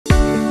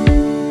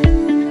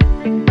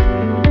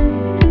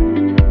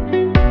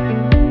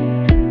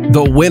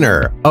The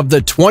winner of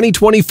the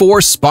 2024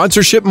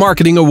 Sponsorship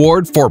Marketing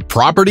Award for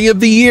Property of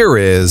the Year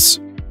is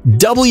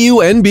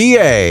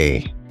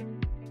WNBA.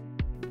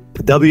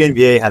 The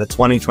WNBA had a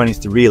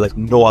 2023 like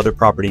no other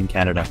property in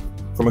Canada.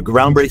 From a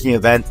groundbreaking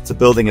event to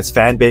building its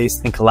fan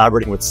base and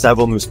collaborating with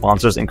several new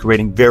sponsors and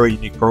creating very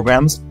unique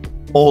programs,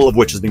 all of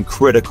which has been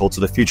critical to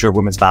the future of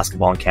women's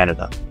basketball in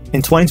Canada.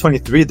 In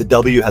 2023, the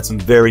W had some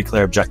very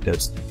clear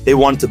objectives. They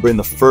wanted to bring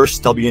the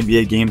first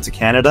WNBA game to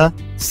Canada,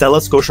 sell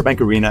at Scotiabank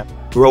Arena,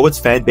 grow its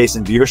fan base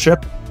and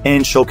viewership,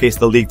 and showcase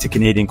the league to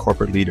Canadian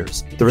corporate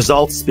leaders. The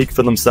results speak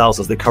for themselves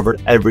as they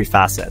covered every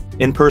facet.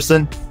 In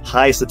person,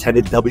 highest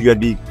attended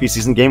WNBA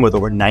preseason game with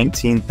over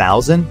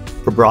 19,000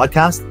 for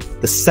broadcast,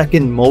 the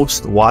second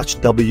most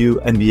watched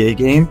WNBA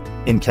game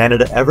in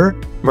Canada ever.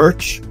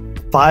 Merch,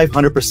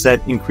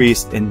 500%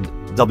 increase in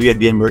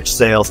WNBA merch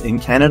sales in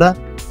Canada.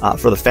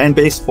 For the fan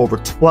base, over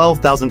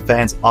 12,000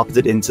 fans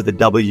opted into the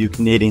W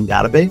Canadian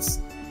database.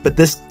 But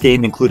this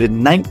game included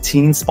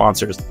 19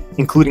 sponsors,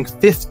 including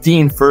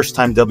 15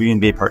 first-time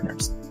WNBA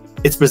partners.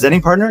 Its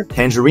presenting partner,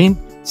 Tangerine,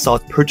 saw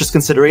purchase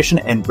consideration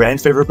and brand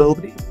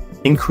favorability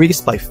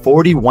increase by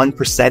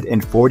 41%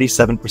 and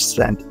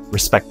 47%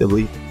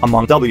 respectively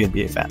among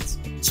WNBA fans.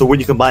 So when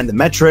you combine the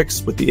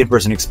metrics with the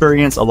in-person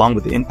experience, along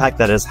with the impact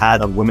that it has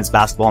had on women's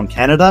basketball in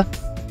Canada,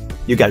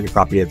 you got your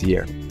Property of the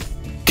Year.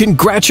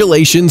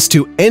 Congratulations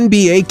to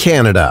NBA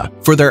Canada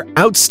for their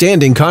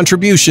outstanding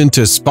contribution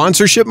to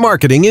sponsorship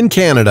marketing in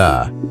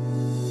Canada.